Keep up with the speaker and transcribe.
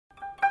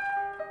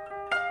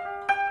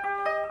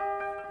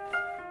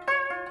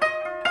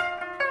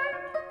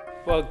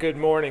Well, good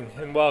morning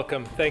and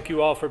welcome. Thank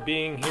you all for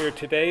being here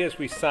today as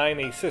we sign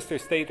a sister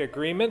state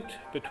agreement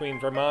between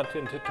Vermont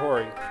and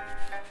Tottori.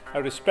 I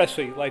would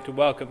especially like to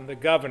welcome the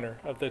governor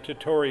of the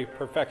Tottori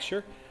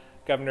Prefecture,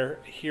 Governor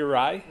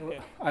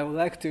Hirai. I would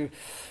like to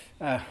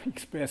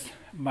express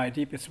my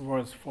deepest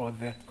words for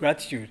the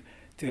gratitude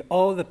to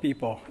all the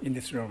people in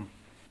this room.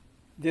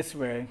 This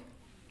way,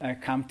 I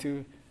come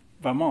to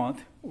Vermont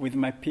with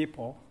my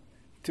people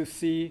to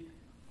see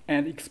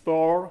and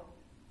explore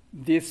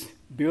this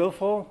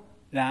beautiful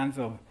lands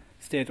of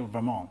state of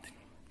Vermont.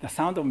 The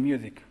sound of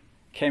music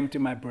came to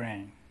my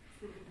brain.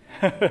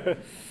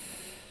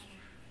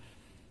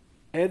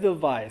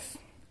 Edelweiss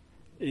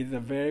is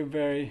a very,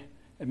 very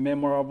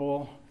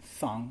memorable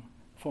song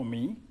for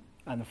me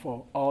and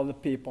for all the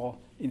people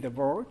in the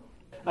world.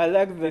 I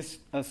like this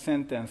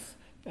sentence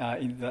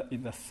in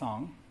the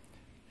song.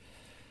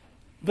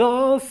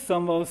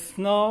 Blossom of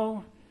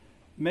snow,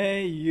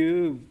 may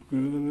you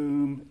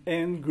bloom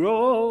and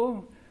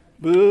grow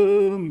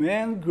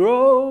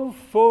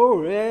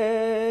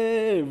forever.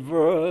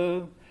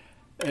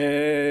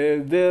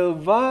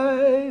 Edelweiss,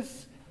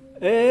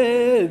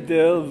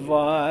 Edelweiss,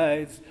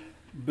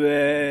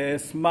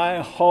 bless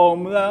my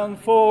homeland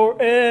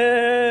forever.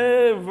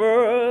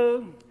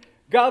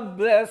 God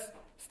bless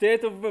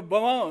state of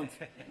Vermont.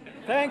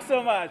 Thanks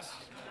so much.